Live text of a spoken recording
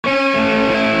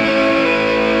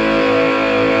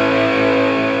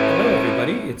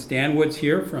Dan Woods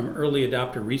here from Early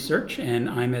Adopter Research, and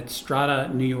I'm at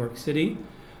Strata, New York City.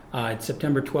 It's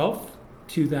September 12th,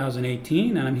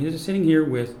 2018, and I'm sitting here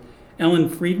with Ellen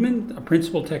Friedman, a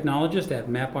principal technologist at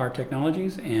MapR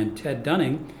Technologies, and Ted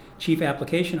Dunning, chief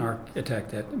application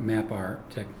architect at MapR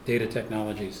Data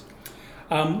Technologies.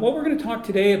 What we're going to talk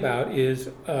today about is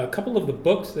a couple of the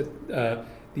books that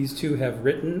these two have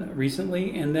written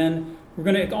recently, and then we're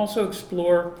going to also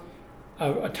explore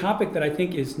a topic that I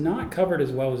think is not covered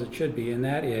as well as it should be, and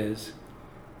that is,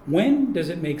 when does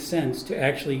it make sense to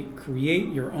actually create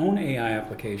your own AI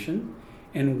application,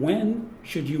 and when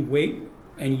should you wait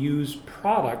and use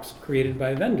products created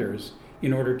by vendors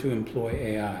in order to employ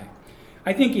AI?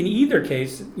 I think in either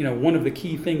case, one of the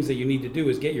key things that you need to do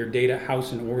is get your data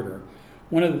house in order.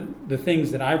 One of the things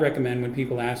that I recommend when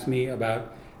people ask me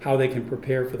about how they can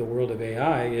prepare for the world of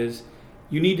AI is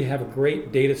you need to have a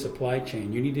great data supply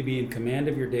chain. You need to be in command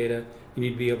of your data. You need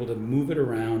to be able to move it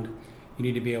around. You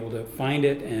need to be able to find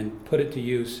it and put it to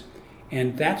use.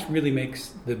 And that really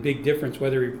makes the big difference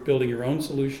whether you're building your own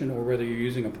solution or whether you're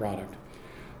using a product.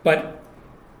 But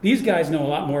these guys know a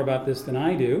lot more about this than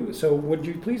I do. So would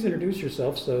you please introduce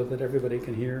yourself so that everybody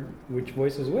can hear which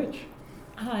voice is which?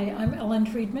 Hi, I'm Ellen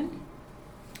Friedman.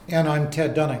 And I'm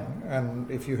Ted Dunning.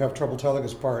 And if you have trouble telling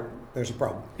us apart, there's a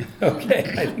problem.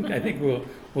 Okay, I think we'll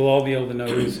all be able to know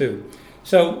who's who.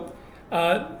 So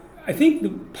I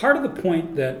think part of the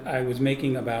point that I was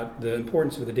making about the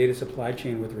importance of the data supply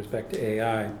chain with respect to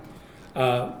AI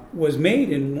was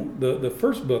made in the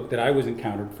first book that I was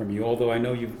encountered from you, although I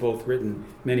know you've both written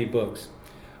many books,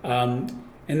 and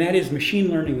that is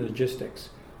Machine Learning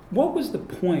Logistics. What was the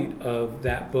point of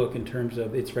that book in terms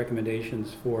of its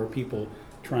recommendations for people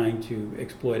trying to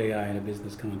exploit AI in a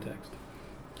business context?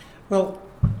 Well,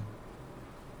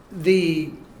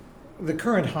 the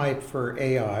current hype for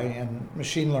AI and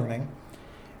machine learning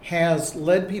has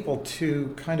led people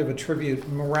to kind of attribute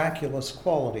miraculous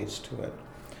qualities to it.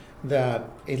 That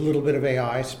a little bit of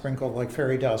AI sprinkled like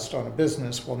fairy dust on a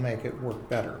business will make it work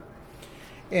better.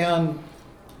 And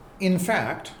in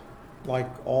fact, like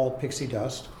all pixie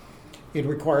dust, it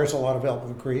requires a lot of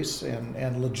elbow grease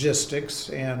and logistics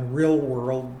and real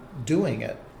world doing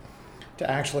it to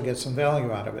actually get some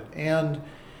value out of it. And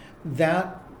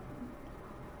that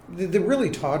the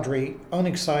really tawdry,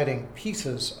 unexciting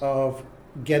pieces of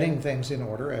getting things in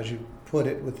order, as you put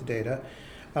it with the data,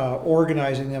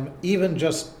 organizing them, even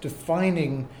just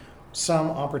defining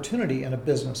some opportunity in a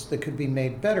business that could be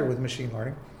made better with machine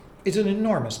learning, is an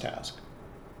enormous task.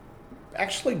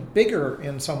 Actually bigger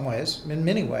in some ways, in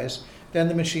many ways, than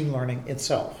the machine learning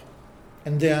itself.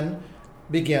 And then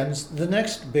begins the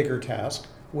next bigger task,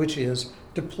 which is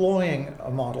deploying a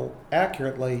model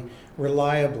accurately,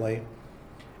 reliably,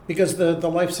 because the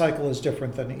life cycle is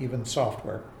different than even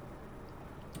software.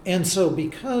 And so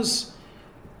because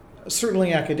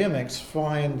certainly academics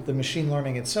find the machine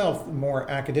learning itself more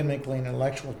academically and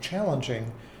intellectually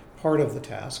challenging part of the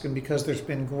task, and because there's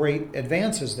been great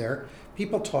advances there,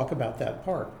 people talk about that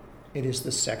part. It is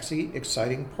the sexy,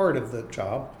 exciting part of the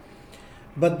job.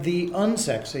 But the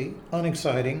unsexy,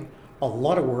 unexciting, a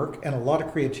lot of work and a lot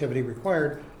of creativity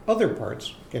required, other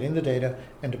parts, getting the data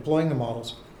and deploying the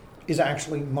models, is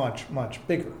actually much, much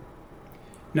bigger.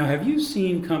 Now, have you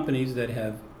seen companies that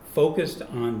have focused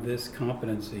on this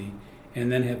competency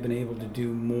and then have been able to do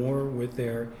more with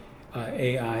their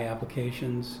AI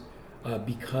applications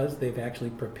because they've actually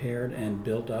prepared and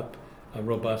built up a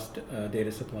robust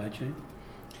data supply chain?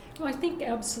 Well, I think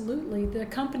absolutely. The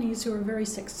companies who are very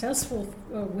successful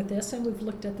with this, and we've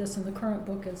looked at this in the current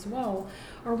book as well,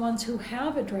 are ones who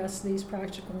have addressed these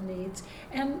practical needs,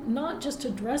 and not just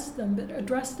address them, but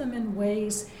address them in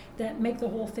ways that make the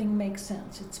whole thing make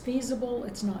sense. It's feasible,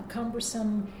 it's not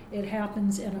cumbersome, it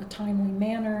happens in a timely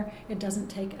manner, it doesn't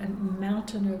take a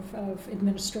mountain of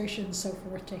administration and so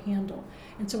forth to handle.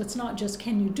 And so it's not just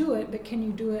can you do it, but can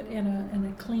you do it in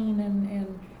a clean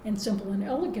and simple and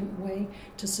elegant way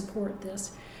to support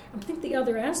this. I think the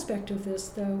other aspect of this,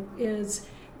 though, is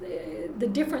the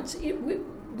difference.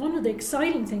 One of the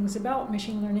exciting things about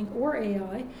machine learning or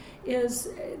AI is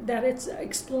that it's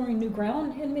exploring new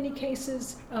ground in many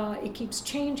cases. It keeps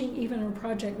changing, even in a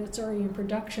project that's already in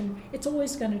production. It's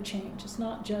always going to change. It's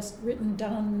not just written,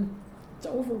 done, it's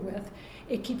over with.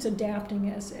 It keeps adapting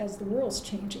as the world's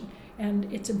changing.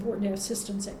 And it's important to have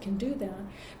systems that can do that.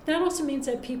 That also means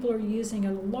that people are using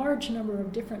a large number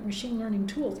of different machine learning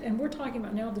tools. And we're talking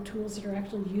about now the tools that are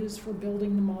actually used for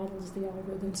building the models, the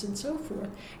algorithms, and so forth.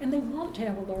 And they want to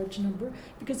have a large number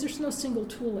because there's no single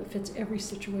tool that fits every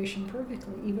situation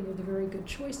perfectly, even with the very good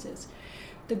choices.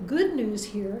 The good news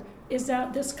here is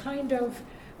that this kind of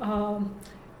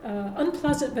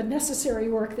unpleasant but necessary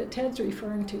work that Ted's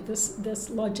referring to, this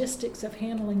logistics of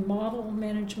handling model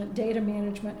management, data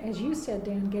management, as you said,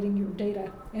 Dan, getting your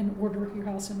data in order, your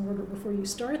house in order before you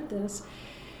start this.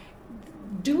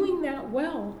 Doing that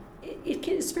well, it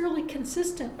is fairly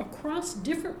consistent across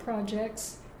different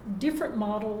projects, different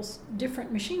models,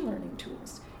 different machine learning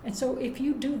tools. And so if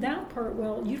you do that part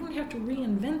well, you don't have to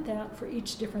reinvent that for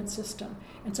each different system.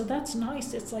 And so that's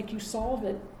nice. It's like you solve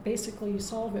it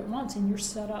once and you're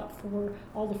set up for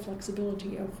all the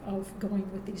flexibility of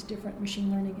going with these different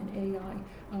machine learning and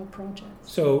AI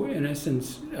projects. So in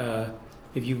essence,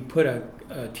 if you put a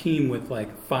team with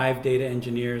like 5 data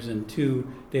engineers and 2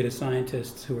 data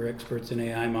scientists who are experts in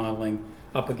AI modeling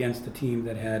up against a team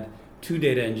that had 2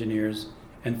 data engineers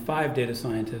and 5 data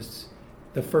scientists,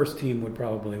 the first team would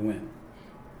probably win.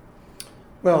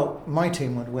 Well, my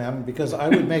team would win because I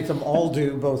would make them all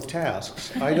do both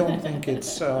tasks. I don't think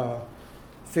it's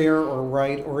fair or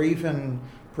right or even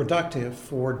productive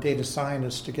for data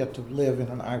scientists to get to live in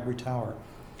an ivory tower.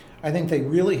 I think they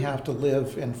really have to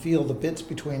live and feel the bits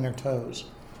between their toes.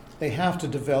 They have to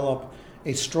develop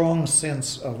a strong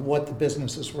sense of what the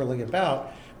business is really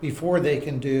about before they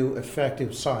can do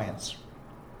effective science.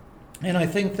 And I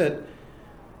think that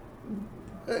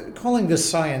calling this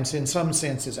science in some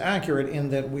sense is accurate in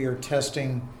that we are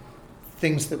testing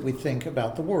things that we think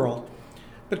about the world.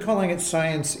 But calling it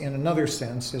science in another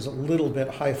sense is a little bit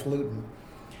highfalutin.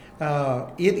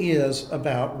 It is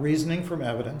about reasoning from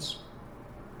evidence,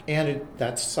 and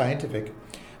that's scientific.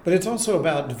 But it's also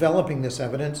about developing this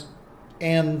evidence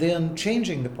and then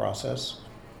changing the process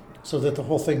so that the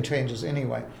whole thing changes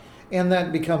anyway. And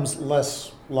that becomes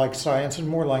less like science and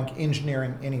more like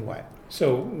engineering anyway.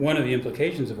 So one of the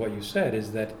implications of what you said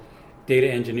is that data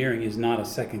engineering is not a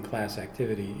second-class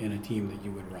activity in a team that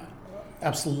you would run.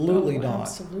 Absolutely not.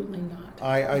 Absolutely not.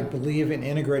 I believe in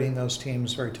integrating those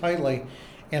teams very tightly.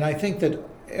 And I think that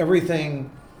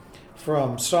everything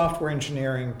from software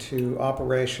engineering to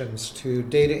operations to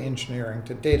data engineering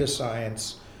to data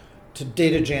science to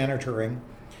data janitoring,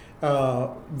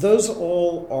 those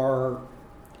all are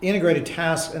integrated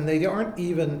tasks, and they aren't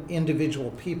even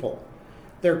individual people.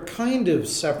 They're kind of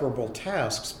separable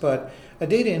tasks, but a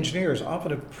data engineer is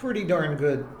often a pretty darn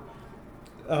good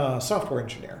software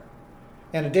engineer.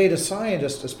 And a data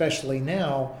scientist, especially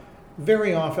now,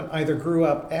 very often either grew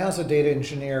up as a data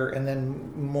engineer and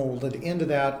then molded into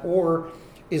that, or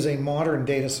is a modern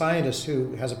data scientist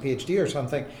who has a PhD or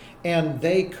something, and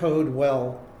they code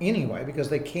well anyway because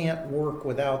they can't work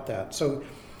without that. So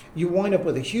you wind up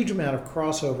with a huge amount of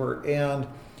crossover, and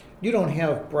you don't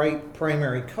have bright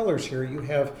primary colors here. You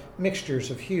have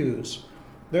mixtures of hues.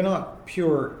 They're not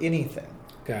pure anything.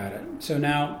 Got it. So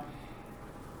now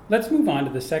let's move on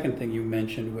to the second thing you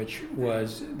mentioned, which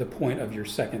was the point of your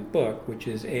second book, which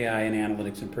is AI and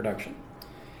Analytics in Production.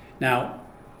 Now,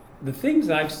 the things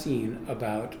I've seen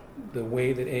about the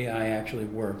way that AI actually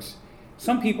works,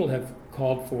 some people have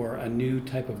called for a new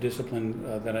type of discipline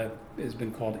that has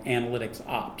been called analytics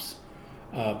ops.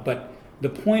 But the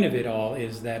point of it all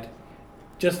is that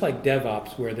just like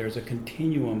DevOps, where there's a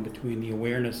continuum between the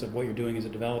awareness of what you're doing as a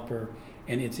developer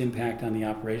and its impact on the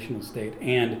operational state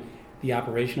and the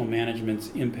operational management's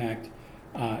impact,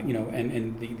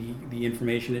 and the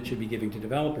information it should be giving to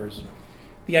developers,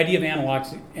 the idea of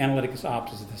analytics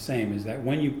ops is the same, is that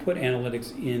when you put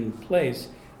analytics in place,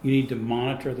 you need to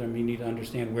monitor them, you need to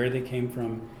understand where they came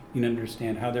from, you need to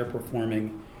understand how they're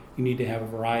performing, you need to have a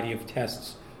variety of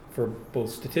tests for both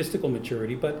statistical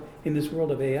maturity, but in this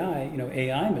world of AI,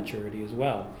 AI maturity as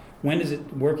well. When is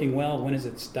it working well? When is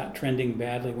it trending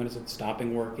badly? When is it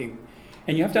stopping working?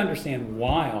 And you have to understand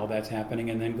why all that's happening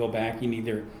and then go back and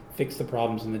either fix the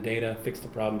problems in the data, fix the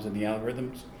problems in the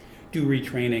algorithms, do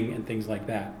retraining and things like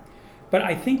that. But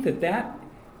I think that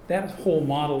whole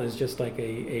model is just like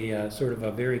a sort of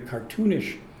a very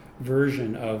cartoonish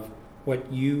version of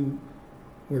what you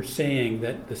were saying,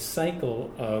 that the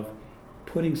cycle of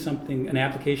putting an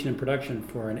application in production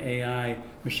for an AI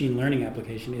machine learning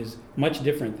application is much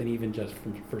different than even just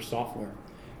for software.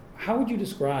 How would you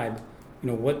describe,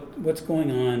 what's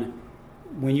going on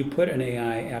when you put an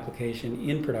AI application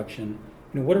in production?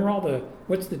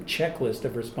 What's the checklist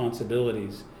of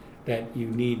responsibilities that you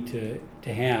need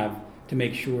to have to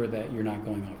make sure that you're not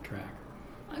going off track?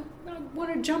 I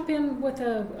want to jump in with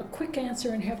a quick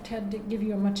answer and have Ted give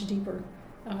you a much deeper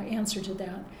answer to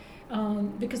that.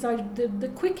 Because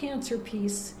the quick answer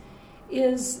piece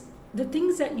is the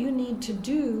things that you need to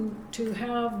do to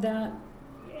have that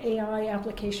AI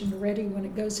application ready when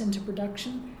it goes into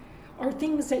production are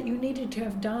things that you needed to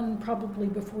have done probably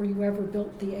before you ever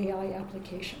built the AI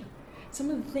application. some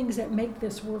of the things that make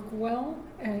this work well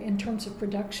in terms of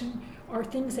production are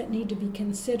things that need to be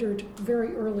considered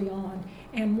very early on.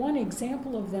 And one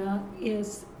example of that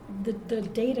is the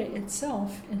data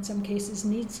itself, in some cases,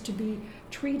 needs to be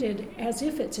treated as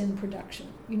if it's in production.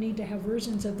 You need to have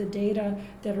versions of the data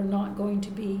that are not going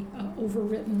to be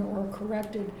overwritten or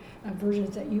corrected,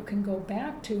 versions that you can go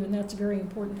back to, and that's very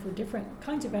important for different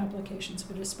kinds of applications,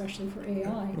 but especially for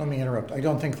AI. Let me interrupt. I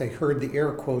don't think they heard the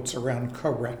air quotes around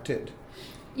corrected.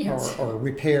 Yes. Or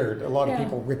repaired. A lot of Yeah.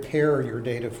 people repair your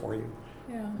data for you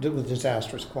Yeah. with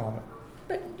disastrous quality.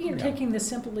 But Yeah. taking the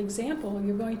simple example,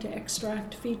 you're going to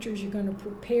extract features, you're going to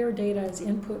prepare data as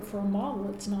input for a model.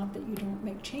 It's not that you don't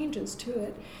make changes to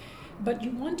it, but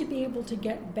you want to be able to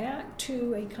get back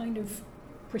to a kind of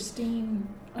pristine,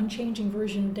 unchanging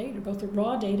version of data, both the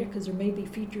raw data, because there may be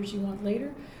features you want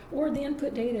later, or the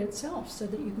input data itself, so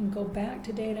that you can go back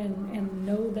to data and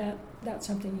know that that's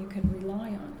something you can rely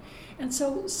on. And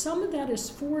so some of that is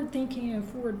forward thinking and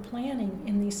forward planning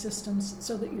in these systems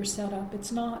so that you're set up.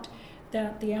 It's not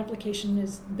that the application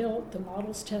is built, the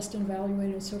models tested,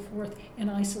 evaluated, and so forth in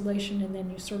isolation, and then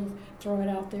you sort of throw it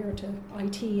out there to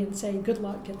IT and say, good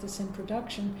luck, get this in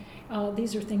production.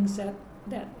 These are things that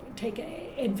take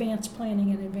advanced planning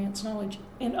and advanced knowledge,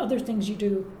 and other things you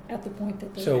do at the point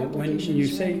that the So application when you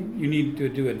is say ready. you need to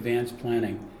do advanced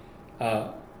planning,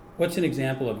 what's an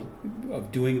example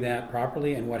of doing that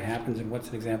properly, and what happens, and what's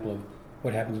an example of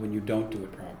what happens when you don't do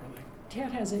it properly?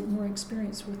 Tad has more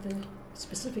experience with the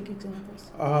specific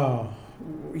examples.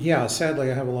 Yeah,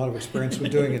 sadly, I have a lot of experience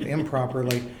with doing it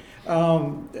improperly.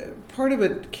 Part of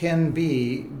it can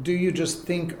be, do you just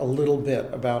think a little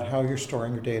bit about how you're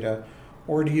storing your data,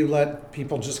 or do you let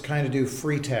people just kind of do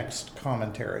free text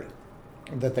commentary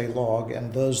that they log,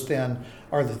 and those then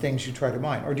are the things you try to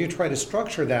mine? Or do you try to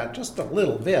structure that just a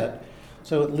little bit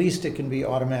so at least it can be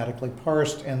automatically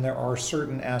parsed, and there are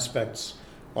certain aspects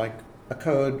like a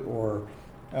code or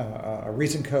a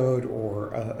reason code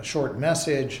or a short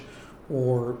message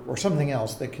or something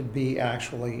else that could be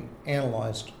actually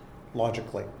analyzed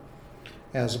logically,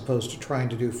 as opposed to trying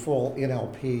to do full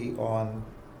NLP on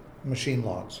machine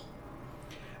logs.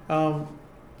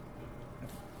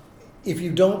 If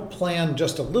you don't plan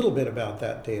just a little bit about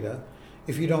that data,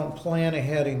 if you don't plan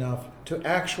ahead enough to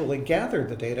actually gather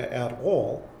the data at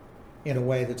all in a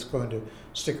way that's going to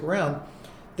stick around,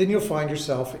 then you'll find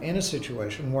yourself in a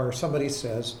situation where somebody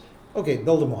says, okay,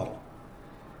 build a model.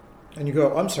 And you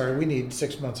go, I'm sorry, we need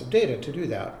 6 months of data to do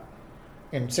that.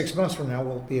 And 6 months from now,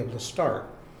 we'll be able to start.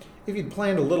 If you'd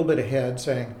planned a little bit ahead,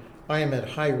 saying, I am at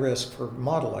high risk for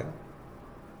modeling,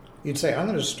 you'd say, I'm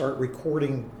going to start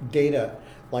recording data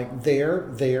like there,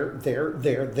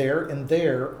 and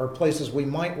there are places we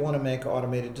might want to make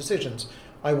automated decisions.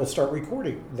 I will start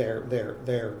recording there,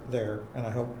 and I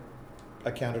hope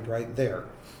I counted right there.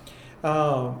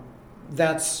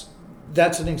 That's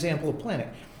an example of planning.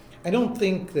 I don't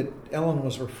think that Ellen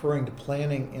was referring to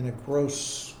planning in a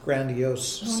gross,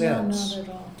 grandiose sense. No, not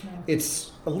at all. No.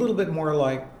 It's a little bit more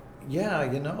like, yeah,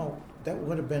 that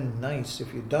would have been nice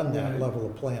if you'd done that Right. level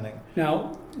of planning.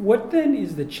 Now, what then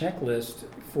is the checklist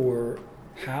for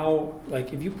how,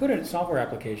 like, if you put a software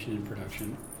application in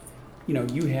production,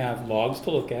 you have logs to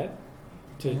look at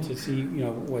to see,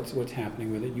 what's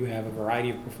happening with it. You have a variety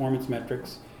of performance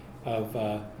metrics of,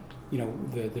 the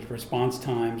response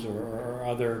times or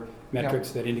other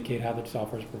metrics that indicate how the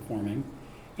software is performing,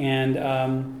 and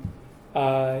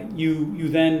you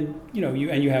then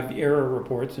you have the error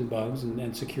reports and bugs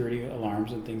and security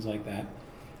alarms and things like that.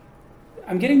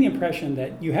 I'm getting the impression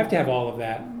that you have to have all of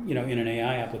that, in an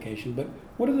AI application. But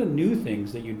what are the new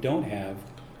things that you don't have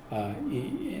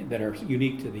that are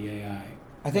unique to the AI?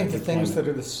 I think the things deployment? that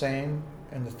are the same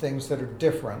and the things that are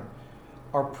different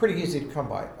are pretty easy to come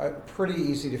by, pretty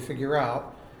easy to figure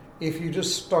out if you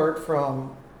just start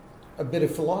from a bit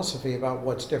of philosophy about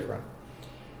what's different.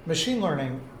 Machine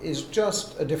learning is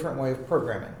just a different way of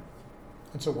programming.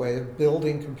 It's a way of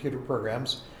building computer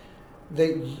programs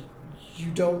that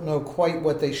you don't know quite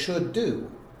what they should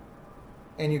do.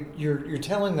 And you're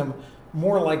telling them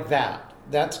more like that.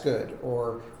 That's good.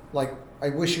 Or like, I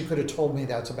wish you could have told me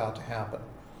that's about to happen.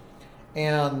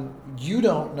 And you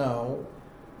don't know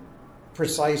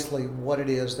precisely what it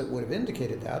is that would have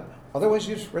indicated that. Otherwise,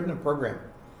 you've just written a program.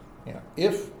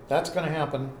 If that's going to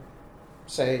happen,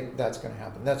 say that's going to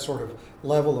happen. That sort of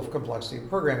level of complexity of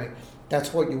programming,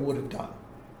 that's what you would have done.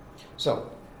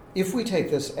 So if we take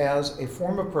this as a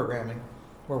form of programming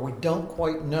where we don't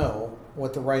quite know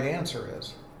what the right answer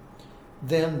is,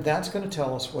 then that's going to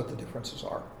tell us what the differences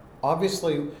are.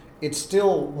 Obviously, it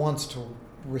still wants to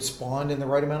respond in the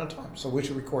right amount of time, so we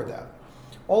should record that.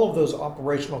 all of those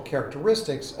operational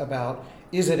characteristics about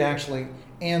is it actually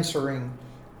answering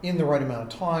in the right amount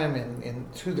of time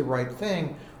and to the right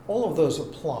thing, all of those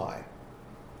apply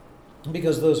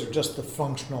because those are just the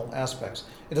functional aspects.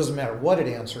 It doesn't matter what it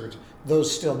answers,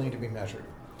 those still need to be measured.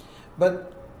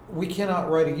 But we cannot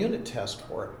write a unit test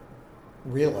for it,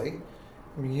 really.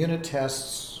 I mean, unit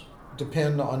tests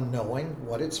depend on knowing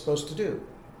what it's supposed to do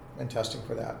and testing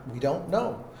for that. We don't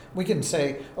know. We can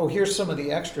say, oh, here's some of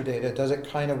the extra data. Does it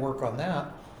kind of work on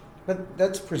that? But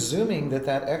that's presuming that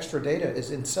that extra data is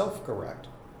in self-correct.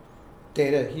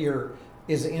 Data here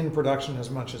is in production as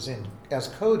much as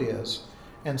code is,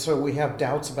 and so we have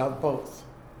doubts about both.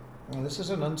 And this is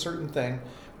an uncertain thing.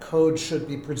 Code should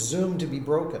be presumed to be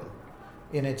broken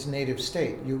in its native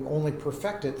state. You only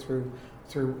perfect it through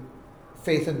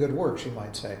faith and good works, you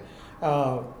might say.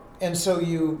 And so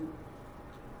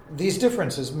these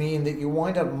differences mean that you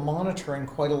wind up monitoring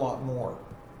quite a lot more.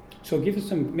 So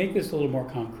make this a little more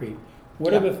concrete.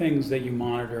 What are the things that you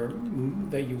monitor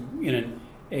that you, in an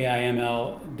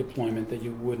AI/ML deployment, that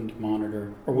you wouldn't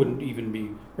monitor or wouldn't even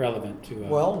be relevant to?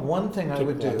 Well, one thing I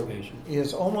would do application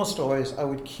is almost always I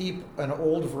would keep an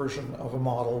old version of a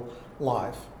model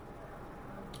live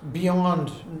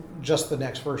beyond just the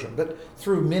next version, but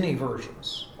through many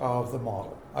versions of the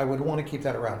model. I would want to keep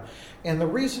that around. And the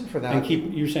reason for that...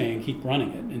 And you're saying keep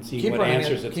running it and see keep what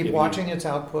answers it's keep giving watching you. its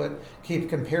output, keep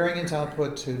comparing its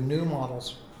output to new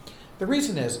models. The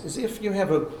reason is if you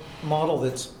have a model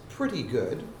that's pretty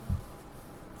good,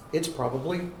 it's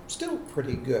probably still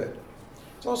pretty good.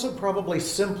 It's also probably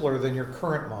simpler than your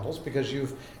current models because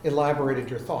you've elaborated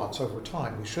your thoughts over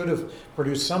time. You should have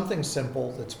produced something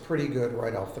simple that's pretty good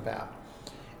right off the bat.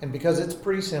 And because it's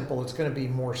pretty simple, it's going to be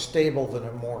more stable than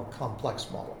a more complex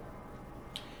model.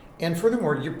 And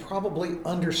furthermore, you probably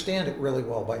understand it really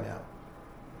well by now.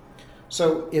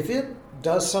 So if it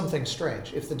does something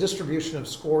strange, if the distribution of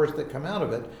scores that come out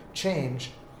of it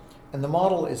change, and the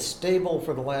model is stable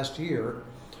for the last year,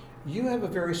 you have a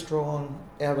very strong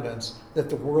evidence that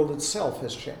the world itself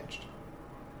has changed.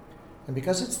 And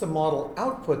because it's the model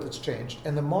output that's changed,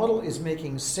 and the model is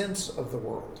making sense of the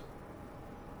world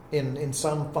in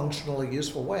some functionally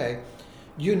useful way,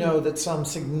 you know that some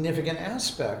significant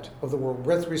aspect of the world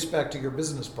with respect to your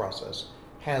business process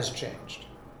has changed.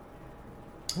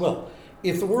 Well,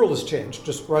 if the world has changed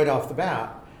just right off the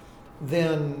bat,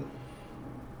 then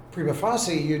prima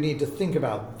facie you need to think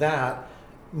about that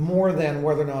more than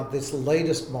whether or not this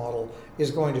latest model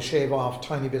is going to shave off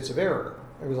tiny bits of error.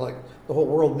 It was like the whole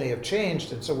world may have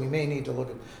changed, and so we may need to look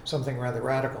at something rather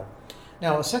radical.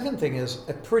 Now, a second thing is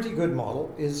a pretty good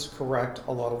model is correct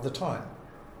a lot of the time.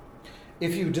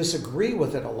 If you disagree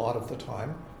with it a lot of the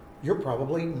time, you're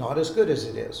probably not as good as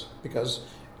it is because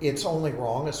it's only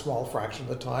wrong a small fraction of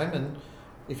the time, and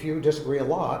if you disagree a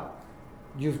lot,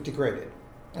 you've degraded.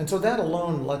 And so that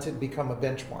alone lets it become a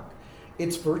benchmark.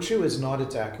 Its virtue is not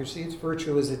its accuracy, its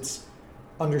virtue is its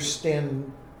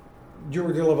understand your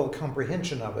level of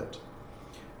comprehension of it,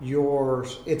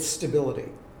 its stability.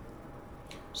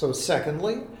 So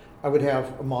secondly, I would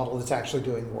have a model that's actually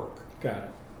doing work. Got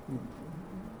it.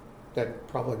 That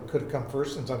probably could have come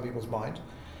first in some people's minds.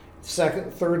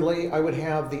 Thirdly, I would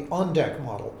have the on-deck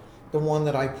model, the one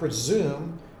that I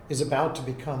presume is about to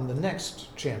become the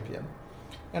next champion.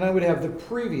 And I would have the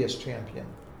previous champion,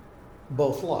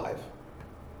 both live,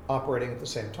 operating at the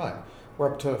same time.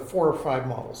 We're up to 4 or 5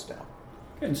 models now.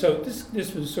 And so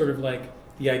this was sort of like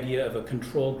the idea of a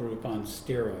control group on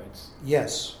steroids.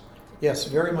 Yes,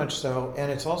 very much so.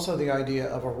 And it's also the idea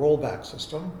of a rollback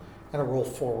system and a roll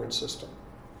forward system.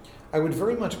 I would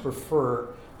very much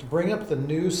prefer to bring up the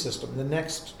new system, the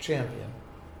next champion,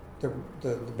 the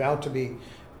about to be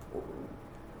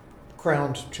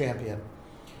crowned champion,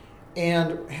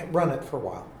 and run it for a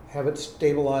while. Have it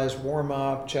stabilize, warm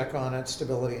up, check on its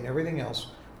stability and everything else,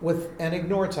 and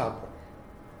ignore its output.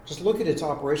 Just look at its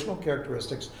operational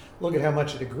characteristics, look at how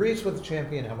much it agrees with the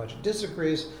champion, how much it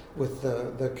disagrees with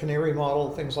the canary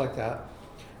model, things like that.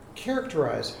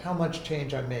 Characterize how much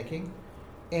change I'm making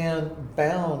and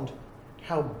bound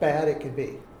how bad it could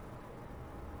be.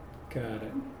 Got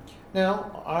it.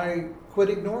 Now, I quit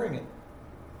ignoring it.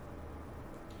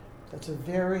 That's a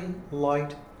very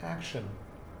light action.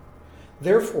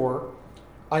 Therefore,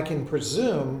 I can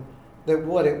presume that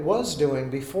what it was doing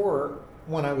before,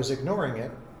 when I was ignoring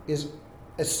it, is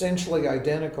essentially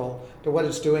identical to what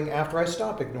it's doing after I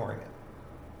stop ignoring it.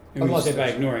 And when you say by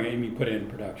ignoring it, you mean put it in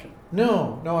production?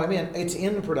 No, I mean it's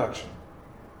in production.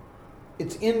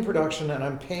 It's in production, and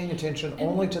I'm paying attention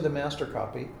only to the master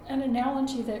copy. An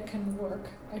analogy that can work,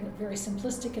 a very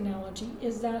simplistic analogy,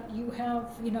 is that you have,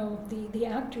 the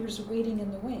actors waiting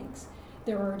in the wings.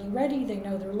 They're already ready, they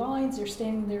know their lines, they're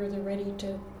standing there, they're ready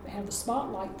to have the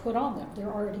spotlight put on them. They're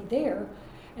already there.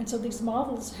 And so these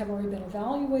models have already been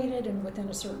evaluated, and within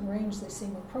a certain range they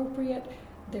seem appropriate.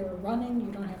 They're running,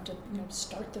 you don't have to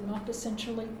start them up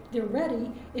essentially. They're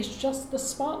ready, it's just the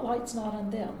spotlight's not on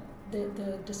them.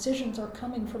 The decisions are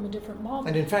coming from a different model.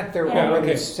 And in fact, they're And-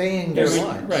 already okay. saying their Yeah,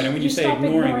 lines. right, and when you say stop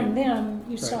ignoring them,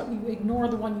 you Right. ignore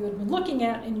the one you had been looking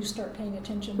at, and you start paying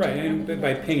attention to Right, them. and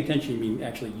by paying attention, you mean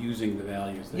actually using the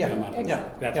values that Yeah, come out of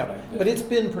exactly. it. That's Yeah, what I but it's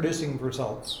been producing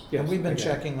results. Yes, And we've been okay.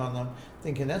 checking on them,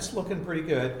 thinking that's looking pretty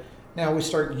good. Now we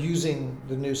start using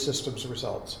the new system's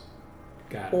results.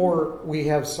 got it. Or we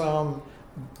have some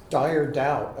dire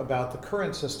doubt about the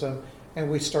current system and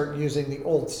we start using the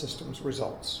old system's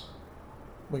results.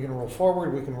 We can roll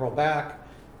forward, we can roll back,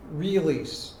 really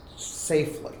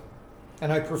safely.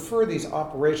 And I prefer these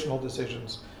operational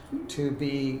decisions to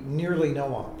be nearly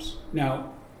no ops.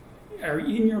 Now,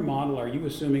 in your model, are you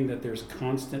assuming that there's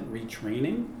constant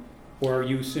retraining? Or are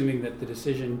you assuming that the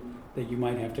decision that you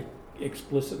might have to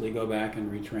explicitly go back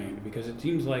and retrain? Because it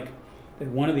seems like that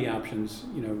one of the options,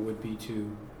 would be to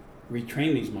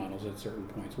retrain these models at certain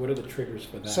points. What are the triggers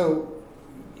for that? So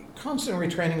constant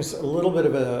retraining is a little bit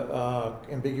of a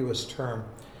ambiguous term.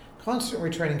 Constant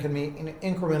retraining can mean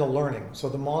incremental learning. So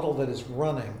the model that is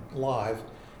running live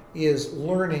is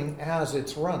learning as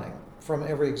it's running from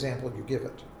every example you give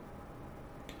it.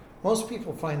 Most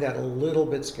people find that a little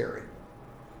bit scary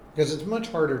because it's much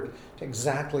harder to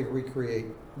exactly recreate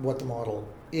what the model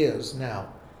is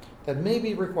now. That may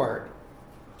be required,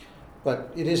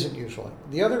 but it isn't usually.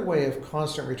 The other way of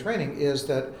constant retraining is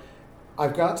that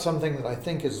I've got something that I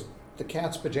think is the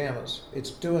cat's pajamas.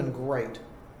 It's doing great.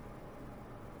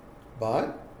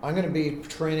 But I'm going to be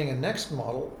training a next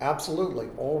model absolutely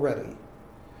already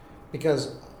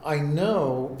because I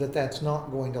know that that's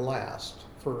not going to last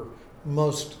for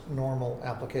most normal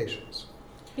applications.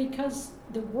 Because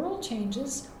the world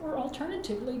changes, or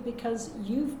alternatively, because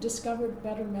you've discovered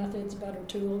better methods, better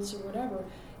tools, or whatever.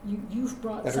 You've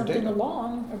brought Better something data.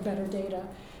 along, or better data.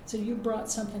 So you brought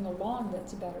something along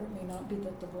that's better. It may not be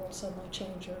that the world suddenly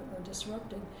changed or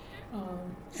disrupted.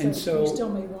 And so- you still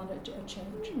may want a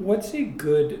change. What's a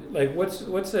good,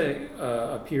 what's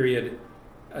a period,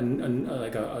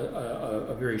 like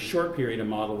a very short period a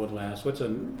model would last? What's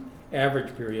an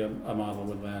average period a model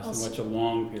would last, and what's a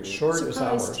long period? Short is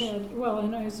Surprised hours. Ted. Well,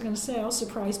 and I was going to say, I was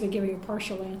surprised by giving a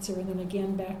partial answer and then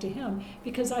again back to him,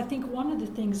 because I think one of the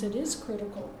things that is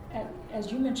critical,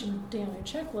 as you mentioned, Dan, a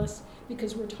checklist,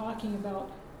 because we're talking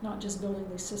about not just building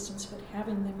these systems, but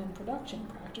having them in production,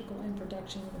 practical in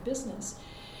production in the business.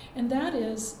 And that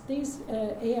is, these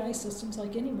AI systems,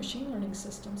 like any machine learning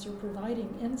systems, are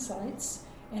providing insights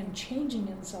and changing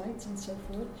insights and so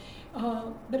forth.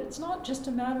 But it's not just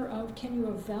a matter of can you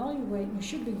evaluate, and you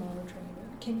should be monitoring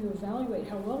it, can you evaluate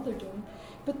how well they're doing?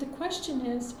 But the question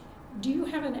is, do you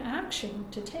have an action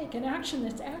to take, an action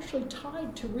that's actually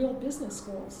tied to real business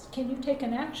goals? Can you take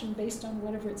an action based on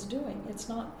whatever it's doing? It's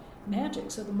not magic.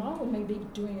 So the model may be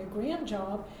doing a grand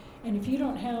job, and if you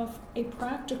don't have a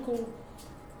practical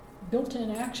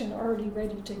built-in action already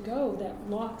ready to go that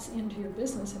locks into your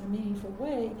business in a meaningful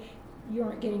way, you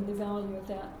aren't getting the value of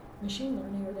that machine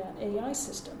learning or that AI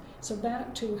system. So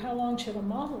back to how long should a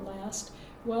model last?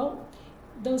 Well,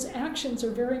 those actions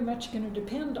are very much going to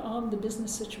depend on the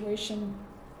business situation,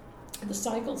 the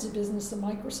cycles of business, the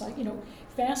microcycle.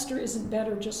 Faster isn't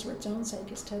better just for its own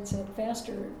sake, as Ted said.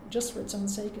 Faster just for its own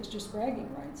sake is just bragging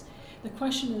rights. The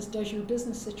question is, does your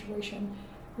business situation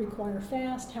require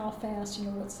fast? How fast?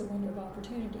 What's the window of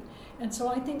opportunity? And so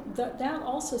I think that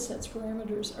also sets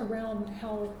parameters around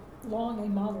how long a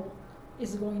model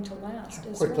is going to last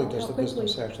as Quickly well. does How the quickly-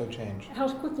 business actually change? How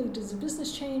quickly does the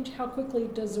business change? How quickly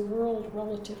does the world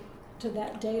relative to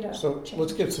that data So change?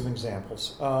 let's give some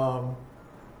examples.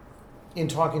 In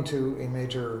talking to a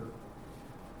major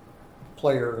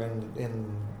player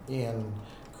in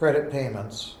credit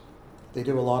payments, they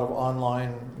do a lot of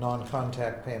online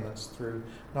non-contact payments through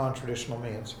non-traditional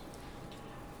means.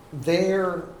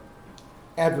 Their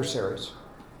adversaries,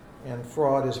 and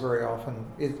fraud is very often,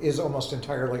 it is almost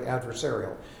entirely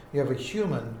adversarial. You have a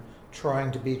human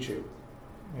trying to beat you.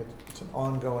 It's an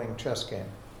ongoing chess game.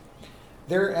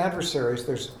 Their adversaries,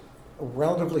 there's a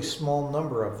relatively small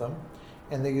number of them,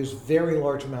 and they use very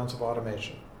large amounts of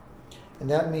automation. And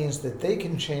that means that they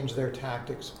can change their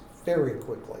tactics very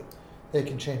quickly. They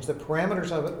can change the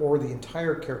parameters of it or the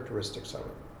entire characteristics of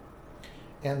it.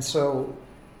 And so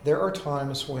there are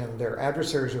times when their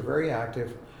adversaries are very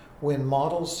active, when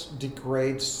models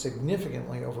degrade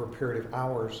significantly over a period of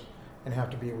hours and have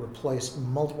to be replaced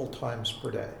multiple times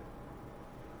per day.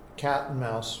 Cat and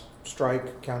mouse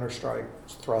strike, counter-strike,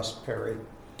 thrust, parry.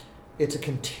 It's a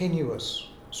continuous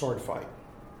sword fight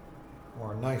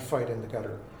or a knife fight in the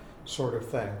gutter sort of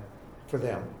thing for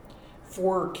them.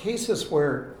 For cases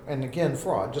where, and again,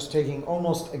 fraud, just taking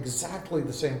almost exactly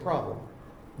the same problem,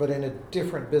 but in a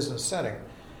different business setting,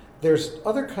 there's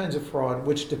other kinds of fraud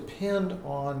which depend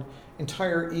on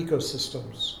entire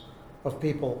ecosystems of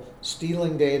people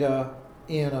stealing data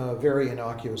in a very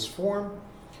innocuous form,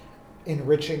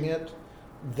 enriching it,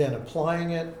 then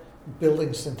applying it,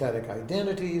 building synthetic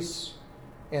identities,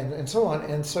 and so on.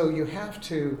 And so you have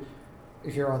to,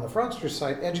 if you're on the fraudster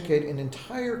side, educate an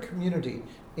entire community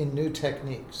in new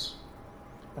techniques.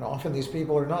 And often these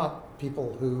people are not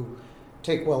people who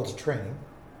take well to training.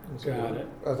 Got it.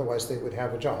 Otherwise they would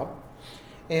have a job.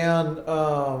 And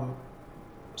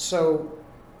so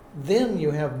then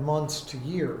you have months to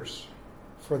years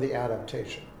for the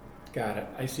adaptation. Got it.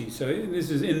 I see. So this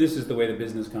is the way the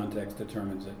business context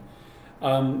determines it.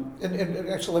 And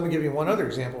actually, let me give you one other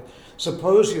example.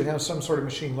 Suppose you have some sort of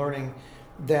machine learning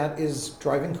that is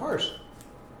driving cars.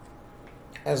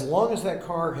 As long as that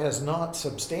car has not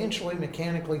substantially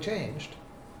mechanically changed,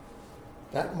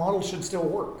 that model should still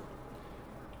work.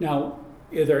 Now,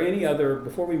 is there any other,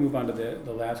 before we move on to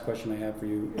the last question I have for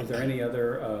you, is there any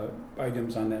other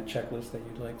items on that checklist that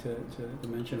you'd like to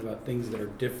mention about things that are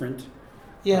different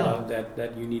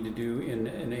that you need to do in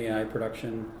an AI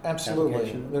production Absolutely.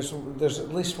 application? There's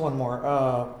at least one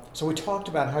more. So we talked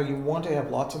about how you want to have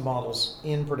lots of models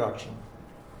in production,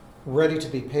 ready to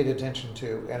be paid attention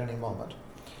to at any moment.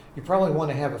 You probably want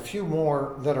to have a few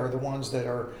more that are the ones that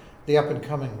are the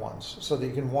up-and-coming ones, so that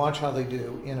you can watch how they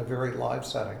do in a very live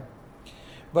setting.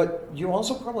 But you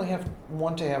also probably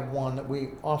want to have one that we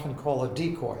often call a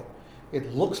decoy.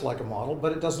 It looks like a model,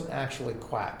 but it doesn't actually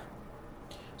quack.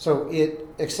 So it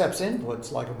accepts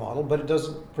inputs like a model, but it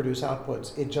doesn't produce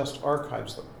outputs. It just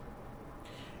archives them.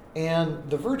 And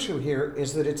the virtue here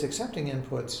is that it's accepting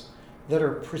inputs that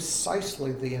are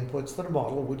precisely the inputs that a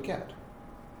model would get.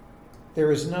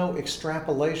 There is no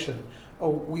extrapolation. Oh,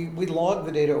 we log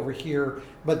the data over here,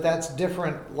 but that's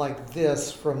different like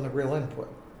this from the real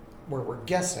input, where we're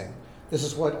guessing this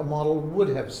is what a model would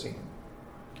have seen.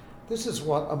 This is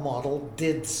what a model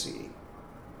did see.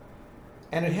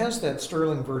 And it has that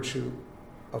sterling virtue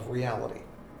of reality.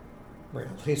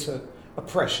 Reality is a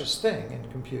precious thing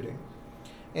in computing.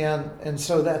 And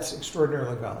so that's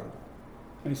extraordinarily valuable.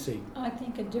 I see. I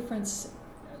think a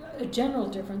general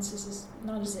difference is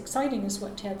not as exciting as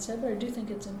what Ted said, but I do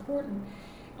think it's important.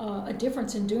 A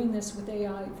difference in doing this with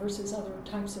AI versus other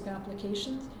types of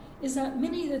applications is that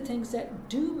many of the things that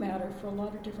do matter for a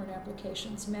lot of different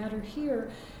applications matter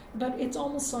here, but it's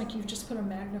almost like you've just put a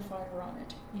magnifier on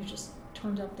it. You just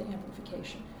turned up the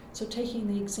amplification. So taking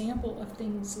the example of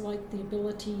things like the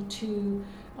ability to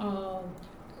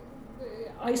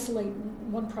isolate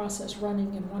one process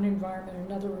running in one environment or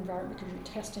another environment because you're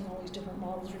testing all these different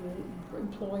models, or you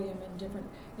employ them in different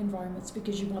environments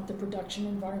because you want the production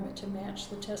environment to match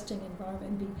the testing environment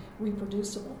and be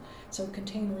reproducible. So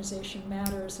containerization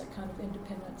matters, that kind of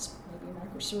independence, maybe a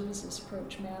microservices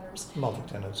approach matters.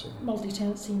 Multi-tenancy.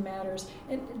 Multi-tenancy matters.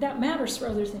 And that matters for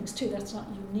other things too. That's not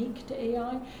unique to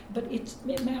AI, but it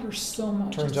matters so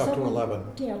much. Turns up to 11.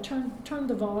 Yeah, turn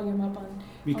the volume up on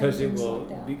Because on it things will, like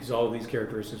that. because all of these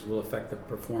characteristics will affect the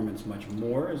performance much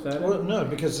more. Is that Well, it? no,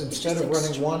 because instead just of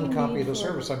running one extreme copy of the need for-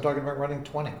 service, I'm talking about running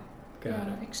 20. Got it.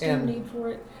 Yeah, extreme And- need for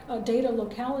it. Data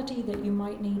locality that you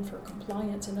might need for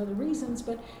compliance and other reasons,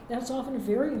 but that's often a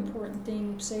very important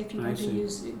thing. Say if you I want to see.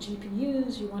 use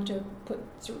GPUs, you want to put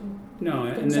certain No,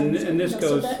 and things then on, and this so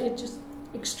goes. that it just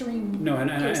extreme. No,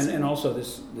 case. and also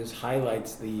this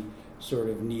highlights the sort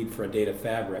of need for a data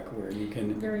fabric where you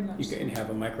can Very much so. have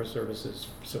a microservices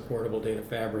supportable data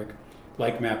fabric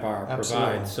like MapR Absolutely.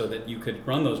 provides, so that you could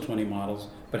run those 20 models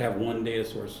but have one data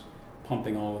source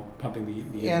pumping the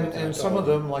inputs out And to some all of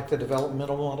them, like the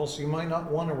developmental models, you might not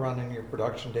want to run in your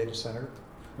production data center,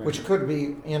 Right. which could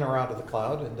be in or out of the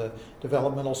cloud, and the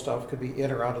developmental stuff could be in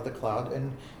or out of the cloud.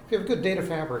 And if you have a good data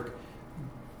fabric,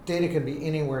 data can be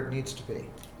anywhere it needs to be.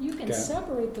 You can Okay.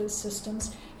 separate those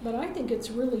systems, but I think it's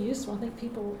really useful. I think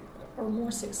people are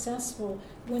more successful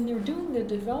when they're doing the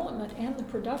development and the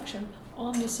production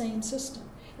on the same system.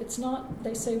 It's not,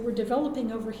 they say, we're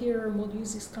developing over here and we'll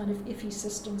use these kind of iffy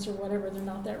systems or whatever, they're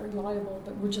not that reliable,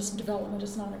 but we're just development,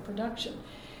 it's not in production.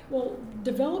 Well,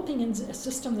 developing in a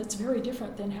system that's very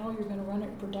different than how you're going to run it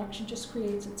in production just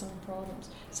creates its own problems.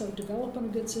 So developing a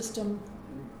good system,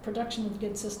 production of a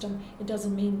good system, it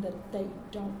doesn't mean that they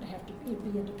don't have to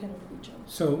be independent of each other.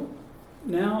 So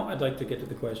now I'd like to get to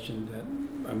the question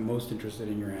that I'm most interested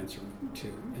in your answer to,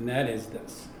 and that is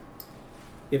this.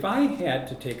 if I had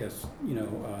to take a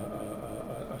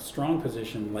strong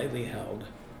position, lightly held,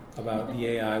 about the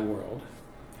AI world,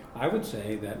 I would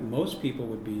say that most people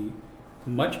would be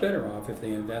much better off if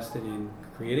they invested in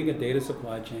creating a data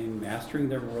supply chain, mastering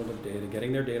their world of data,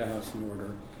 getting their data house in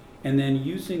order, and then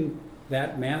using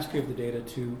that mastery of the data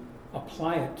to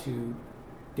apply it to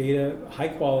data, high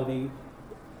quality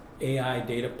AI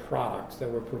data products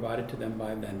that were provided to them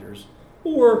by vendors,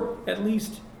 or at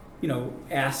least,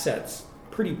 assets,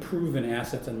 pretty proven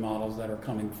assets and models that are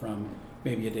coming from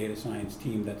maybe a data science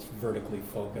team that's vertically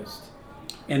focused,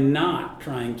 and not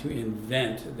trying to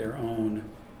invent their own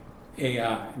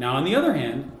AI. Now, on the other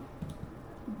hand,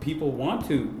 people want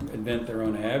to invent their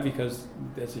own AI because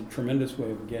that's a tremendous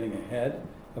way of getting ahead,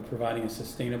 of providing a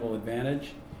sustainable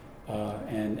advantage,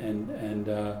 and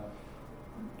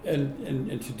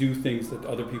to do things that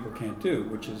other people can't do,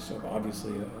 which is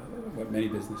obviously what many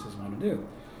businesses want to do.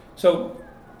 So,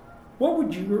 where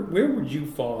would you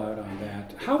fall out on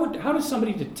that? How does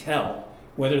somebody to tell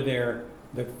whether they're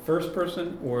the first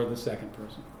person or the second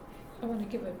person? I want to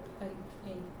give a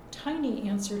tiny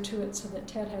answer to it so that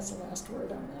Ted has the last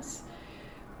word on this.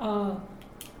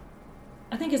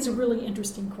 I think it's a really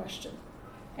interesting question,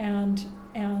 and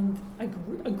I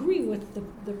agree with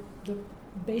the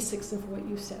basics of what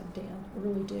you said, Dan. I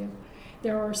really do.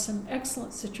 There are some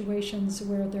excellent situations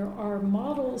where there are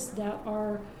models that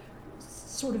are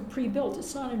sort of pre-built.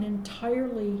 It's not an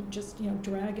entirely just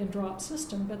drag and drop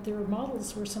system, but there are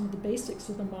models where some of the basics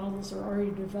of the models are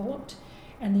already developed,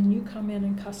 and then you come in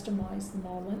and customize the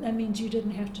model. And that means you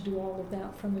didn't have to do all of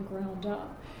that from the ground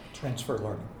up. Transfer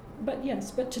learning.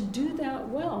 But to do that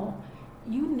well,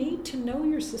 you need to know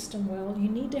your system well. You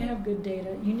need to have good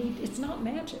data. It's not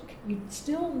magic. You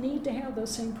still need to have those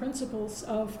same principles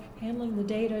of handling the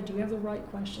data. Do you have the right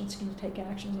questions? Can you take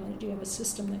actions on it? Do you have a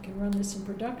system that can run this in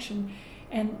production?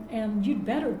 And you'd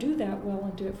better do that well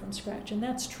and do it from scratch. And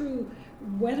that's true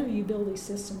whether you build these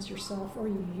systems yourself or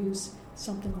you use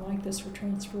something like this for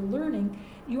transfer learning.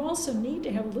 You also need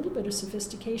to have a little bit of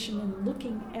sophistication in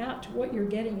looking at what you're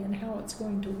getting and how it's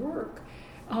going to work,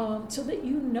 so that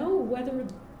you know whether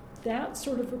that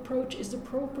sort of approach is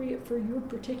appropriate for your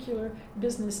particular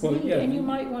business need. Yeah. And you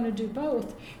might want to do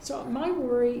both. So my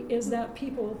worry is that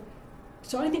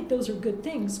so I think those are good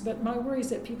things, but my worry is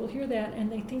that people hear that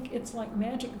and they think it's like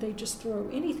magic. They just throw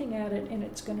anything at it and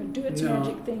it's going to do its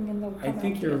magic thing and they'll come out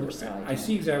the other side. I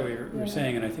see exactly what you're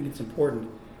saying, and I think it's important.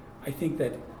 I think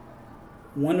that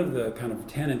one of the kind of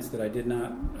tenets that I did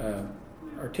not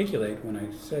articulate when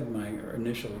I said my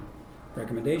initial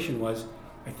recommendation was,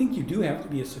 I think you do have to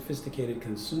be a sophisticated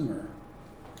consumer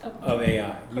of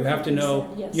AI. You have to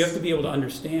know, yes. You have to be able to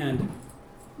understand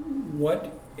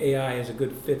what AI is a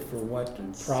good fit for what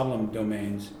problem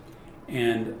domains,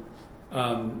 and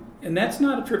that's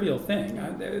not a trivial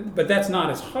thing, but that's not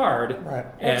as hard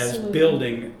as Absolutely.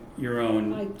 Building your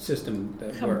own system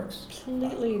that works.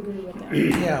 Completely agree with that.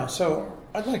 Yeah, so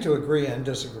I'd like to agree and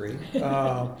disagree.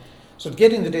 So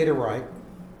getting the data right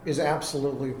is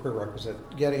absolutely a prerequisite.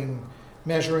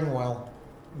 Measuring well,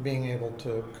 being able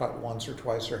to cut once or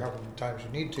twice or however many times you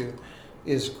need to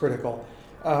is critical.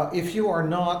 If you are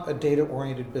not a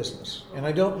data-oriented business, and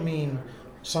I don't mean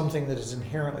something that is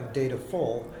inherently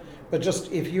data-full, but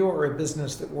just if you are a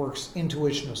business that works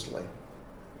intuitiously,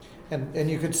 and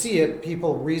you could see it,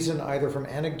 people reason either from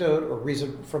anecdote or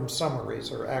reason from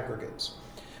summaries or aggregates.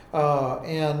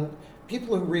 And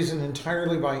people who reason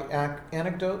entirely by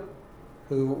anecdote,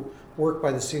 who work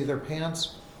by the seat of their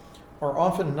pants, are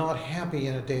often not happy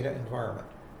in a data environment.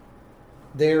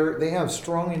 They have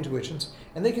strong intuitions,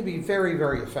 and they can be very,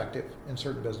 very effective in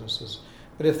certain businesses.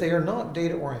 But if they are not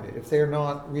data-oriented, if they are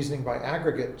not reasoning by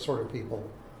aggregate sort of people,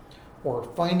 or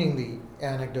finding the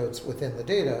anecdotes within the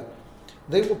data,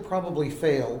 they will probably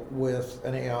fail with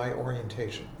an AI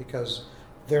orientation because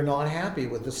they're not happy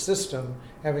with the system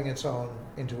having its own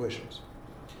intuitions.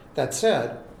 That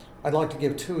said, I'd like to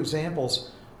give two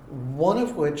examples, one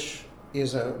of which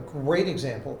is a great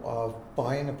example of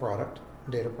buying a product,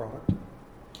 data product,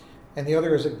 and the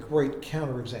other is a great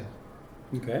counterexample.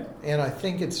 Okay. And I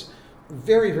think it's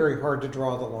very, very hard to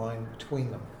draw the line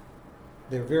between them.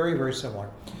 They're very, very similar.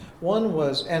 One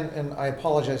was, and I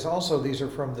apologize also, these are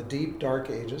from the deep, dark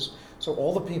ages, so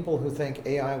all the people who think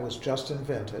AI was just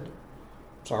invented,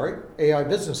 AI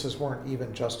businesses weren't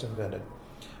even just invented.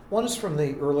 One is from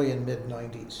the early and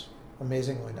mid-90s,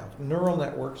 amazingly enough. Neural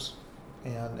networks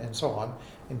and so on,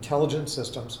 intelligent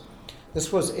systems.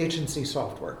 This was H&C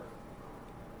Software.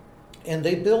 And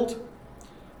they built,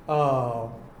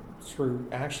 through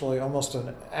actually almost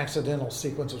an accidental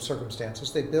sequence of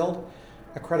circumstances, they built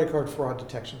a credit card fraud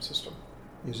detection system.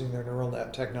 using their neural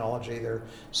net technology, their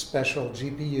special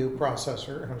GPU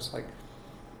processor. And it's like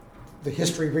the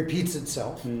history repeats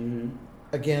itself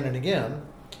again and again.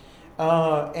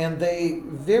 And they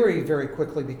very, very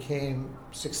quickly became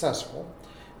successful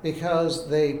because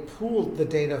they pooled the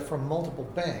data from multiple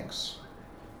banks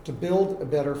to build a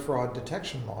better fraud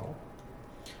detection model.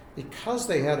 Because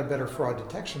they had a better fraud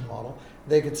detection model,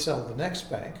 they could sell the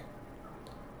next bank,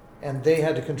 and they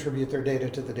had to contribute their data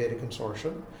to the data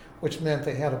consortium, which meant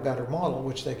they had a better model,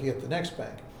 which they could get the next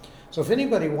bank. So if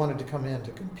anybody wanted to come in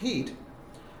to compete,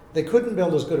 they couldn't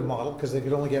build as good a model because they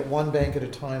could only get one bank at a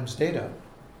time's data.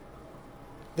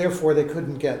 Therefore, they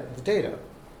couldn't get the data.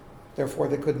 Therefore,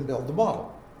 they couldn't build the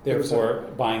model. Therefore,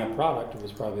 buying a product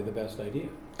was probably the best idea.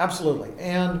 Absolutely.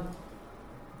 And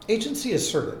agency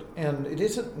asserted, and it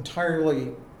isn't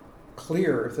entirely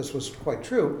clear if this was quite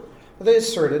true, but they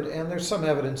asserted, and there's some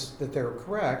evidence that they were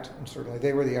correct, and certainly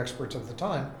they were the experts of the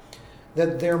time,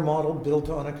 that their model built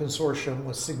on a consortium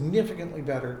was significantly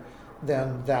better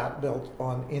than that built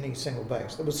on any single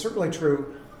bank. That was certainly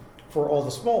true for all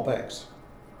the small banks.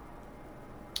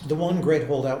 The one great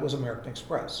holdout was American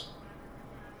Express.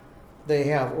 They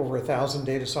have over 1,000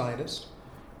 data scientists,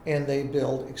 and they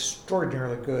build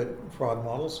extraordinarily good fraud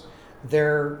models.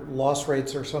 Their loss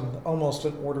rates are almost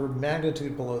an order of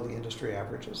magnitude below the industry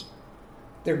averages.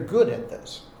 They're good at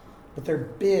this, but they're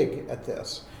big at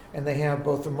this, and they have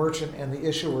both the merchant and the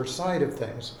issuer side of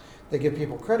things. They give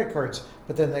people credit cards,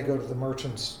 but then they go to the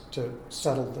merchants to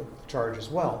settle the charge as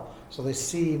well. So they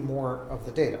see more of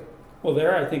the data. Well,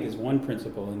 there I think is one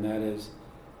principle, and that is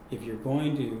if you're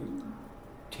going to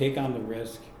take on the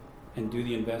risk and do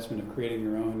the investment of creating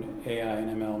your own AI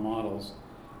and ML models,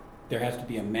 there has to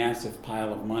be a massive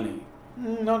pile of money.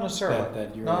 Not necessarily.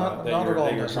 That you're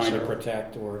trying to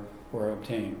protect or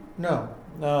obtain. No,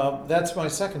 that's my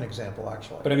second example,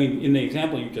 actually. But I mean, in the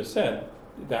example you just said,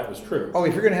 that was true. Oh,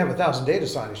 if you're going to have 1,000 data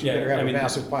scientists, you better have a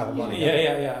massive pile of money.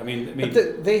 Yeah.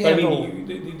 The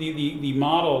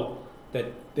model that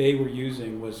they were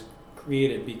using was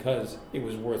created because it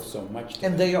was worth so much to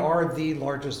and them. They are the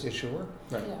largest issuer.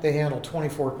 Right. Yeah. They handle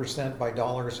 24% by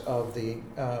dollars of the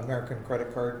American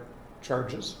credit card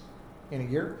charges in a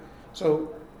year.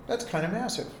 So that's kind of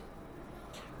massive.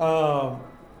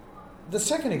 The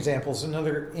second example is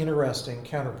another interesting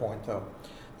counterpoint, though.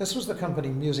 This was the company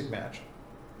Music Match.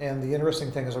 And the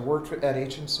interesting thing is I worked at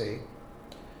H&C.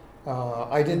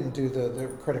 I didn't do the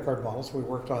credit card models. We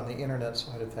worked on the internet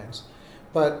side of things.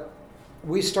 But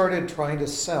we started trying to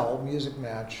sell Music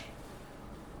Match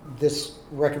this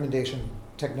recommendation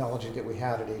technology that we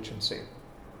had at H&C.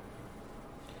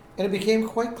 And it became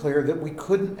quite clear that we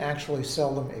couldn't actually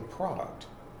sell them a product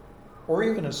or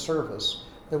even a service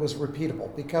that was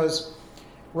repeatable because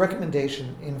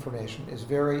recommendation information is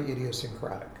very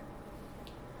idiosyncratic.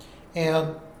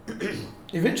 And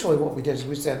eventually what we did is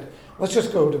we said, let's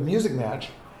just go to Music Match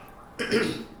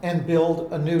and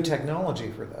build a new technology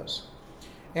for this.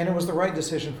 And it was the right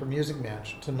decision for Music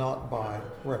Match to not buy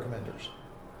recommenders.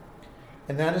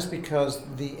 And that is because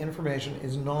the information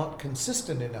is not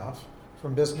consistent enough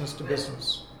from business to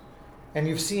business. And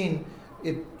you've seen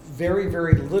it very,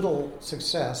 very little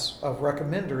success of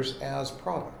recommenders as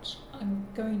products. I'm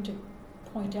going to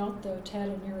point out, though, Ted,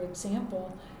 in your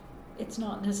example, it's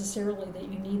not necessarily that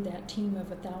you need that team of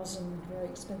 1,000 very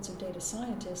expensive data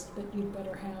scientists, but you'd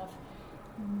better have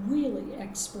really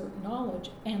expert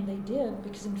knowledge, and they did,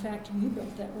 because in fact you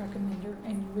built that recommender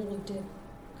and you really did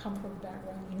come from a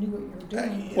background, you knew what you were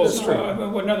doing.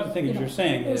 Well, another thing you're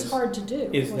saying it was hard to do.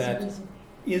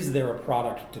 Is there a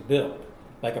product to build?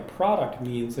 Like a product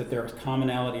means that there's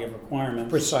commonality of requirements.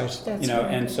 Precisely. That's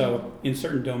and so in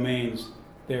certain domains,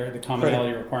 the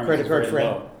commonality requirements is very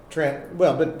low.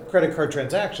 But credit card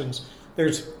transactions,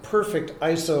 there's perfect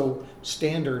ISO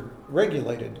standard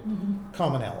regulated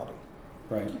commonality.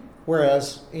 Right.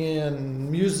 Whereas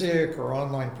in music or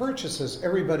online purchases,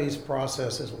 everybody's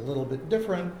process is a little bit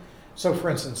different. So for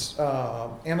instance,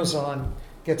 Amazon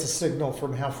gets a signal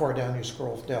from how far down you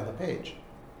scroll down the page.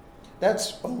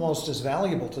 That's almost as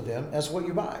valuable to them as what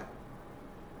you buy.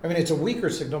 I mean, it's a weaker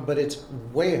signal, but it's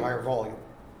way higher volume.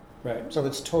 Right. So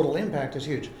its total impact is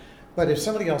huge. But if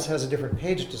somebody else has a different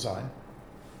page design,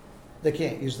 they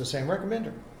can't use the same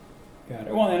recommender. Got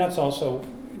it. Well, and that's also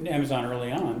Amazon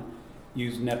early on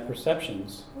used net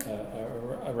perceptions,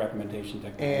 a recommendation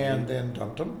technology. And then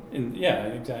dumped them. Yeah,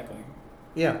 exactly.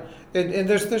 Yeah, and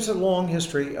there's a long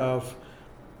history of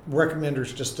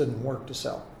recommenders just didn't work to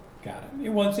sell. Got it.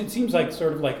 Well, it seems like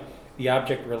sort of like the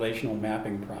object relational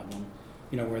mapping problem,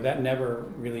 where that never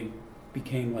really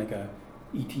became like a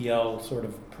ETL sort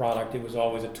of product. It was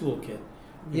always a toolkit.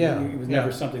 It was never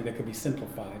Yeah. something that could be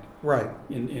simplified Right.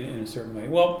 in a certain way.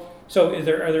 Well, so are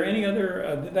there any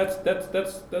other?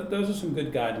 Those are some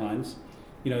good guidelines.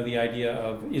 The idea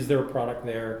of, is there a product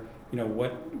there?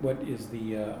 What is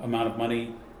the amount of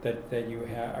money that you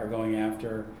are going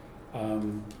after?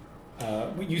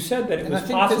 You said that it And I was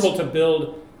think possible to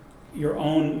build your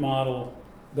own model,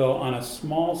 though on a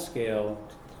small scale.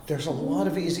 There's a lot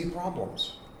of easy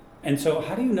problems. And so,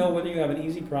 how do you know whether you have an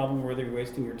easy problem or whether you're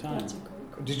wasting your time? That's a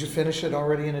great question. Did you finish it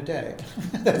already in a day?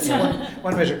 That's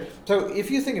one measure. So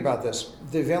if you think about this,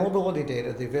 the availability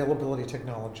data, the availability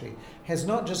technology has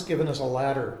not just given us a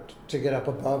ladder to get up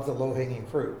above the low-hanging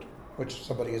fruit, which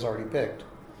somebody has already picked.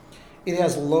 It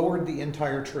has lowered the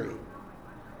entire tree.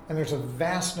 And there's a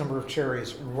vast number of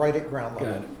cherries right at ground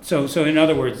level. Got it. So in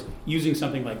other words, using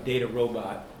something like Data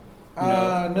Robot. No.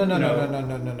 I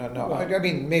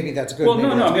mean, maybe that's good. Well, maybe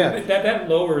no, that's I bad. mean, that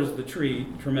lowers the tree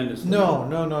tremendously.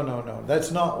 No.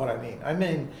 That's not what I mean. I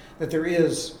mean that there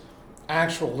is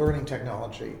actual learning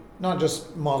technology, not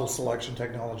just model selection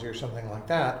technology or something like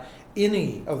that.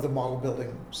 Any of the model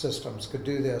building systems could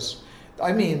do this.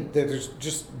 I mean, there's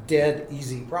just dead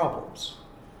easy problems.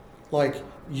 Like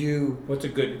What's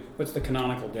the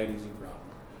canonical dead easy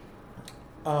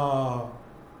problem?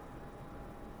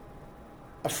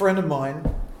 A friend of mine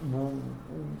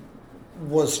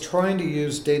was trying to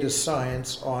use data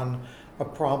science on a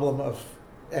problem of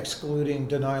excluding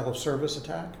denial of service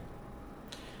attack.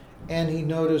 And he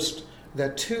noticed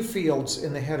that 2 fields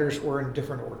in the headers were in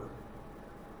different order.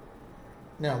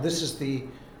 Now, this is the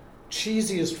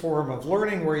cheesiest form of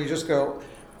learning where you just go,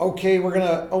 okay,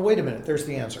 oh, wait a minute, there's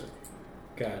the answer.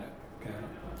 Got it.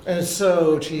 And it's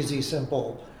so cheesy,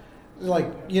 simple. Like,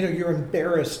 you're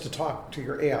embarrassed to talk to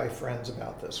your AI friends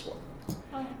about this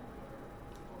one.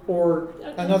 Or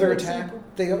another attack, example.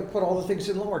 they put all the things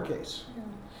in lowercase. Yeah.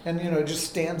 And, it just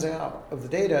stands out of the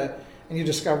data, and you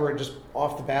discover it just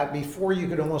off the bat before you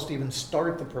could almost even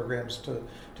start the programs to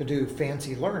do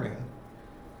fancy learning.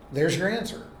 There's your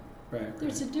answer. Right.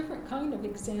 There's a different kind of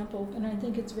example, and I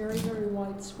think it's very, very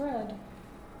widespread,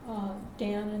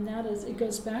 Dan, and that is, it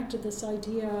goes back to this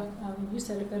idea, you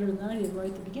said it better than I did right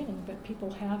at the beginning, but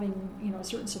people having, a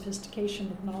certain sophistication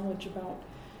of knowledge about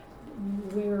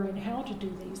where and how to do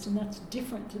these, and that's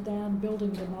different than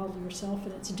building the model yourself,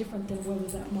 and it's different than whether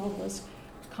that model is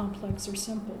complex or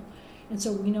simple. And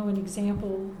so we know an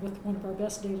example with one of our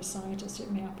best data scientists at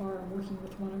MapR. I'm working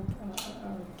with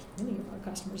many of our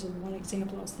customers, and one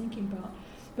example I was thinking about.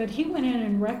 But he went in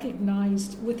and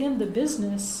recognized within the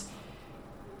business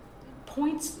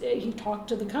points. He talked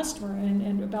to the customer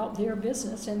and about their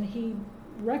business, and he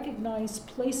recognized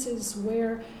places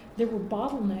where there were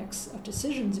bottlenecks of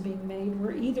decisions being made,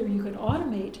 where either you could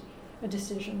automate a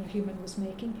decision a human was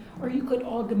making, or you could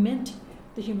augment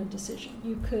the human decision.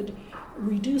 You could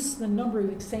reduce the number of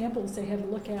examples they had to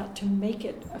look at to make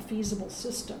it a feasible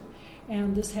system.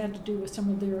 And this had to do with some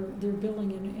of their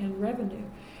billing and revenue.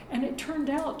 And it turned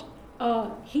out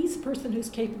he's a person who's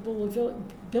capable of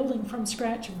building from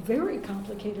scratch very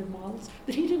complicated models,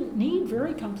 but he didn't need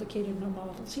very complicated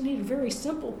models. He needed very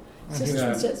simple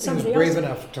systems that somebody he was else. brave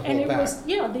enough to And hold it back. was,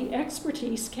 the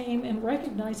expertise came in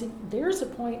recognizing there's a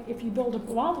point, if you build a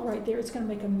model right there, it's going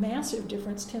to make a massive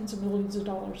difference, tens of millions of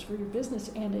dollars for your business,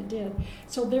 and it did.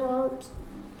 So there are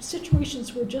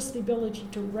situations where just the ability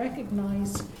to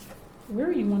recognize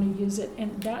where you want to use it,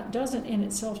 and that doesn't in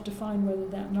itself define whether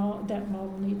that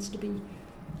model needs to be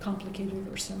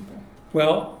complicated or simple.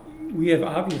 Well, we have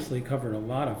obviously covered a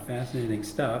lot of fascinating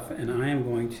stuff, and I am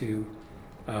going to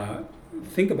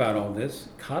think about all this,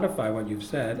 codify what you've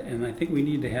said, and I think we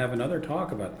need to have another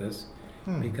talk about this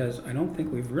because I don't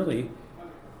think we've really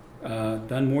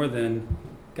done more than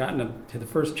gotten to the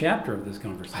first chapter of this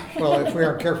conversation. Well, if we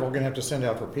aren't careful, we're going to have to send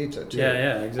out for pizza, too.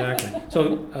 Yeah, exactly.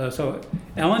 So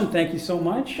Ellen, thank you so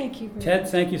much. Thank you. Ted,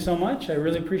 thank you so much. I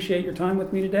really appreciate your time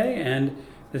with me today, and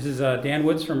this is Dan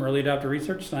Woods from Early Adopter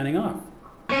Research signing off.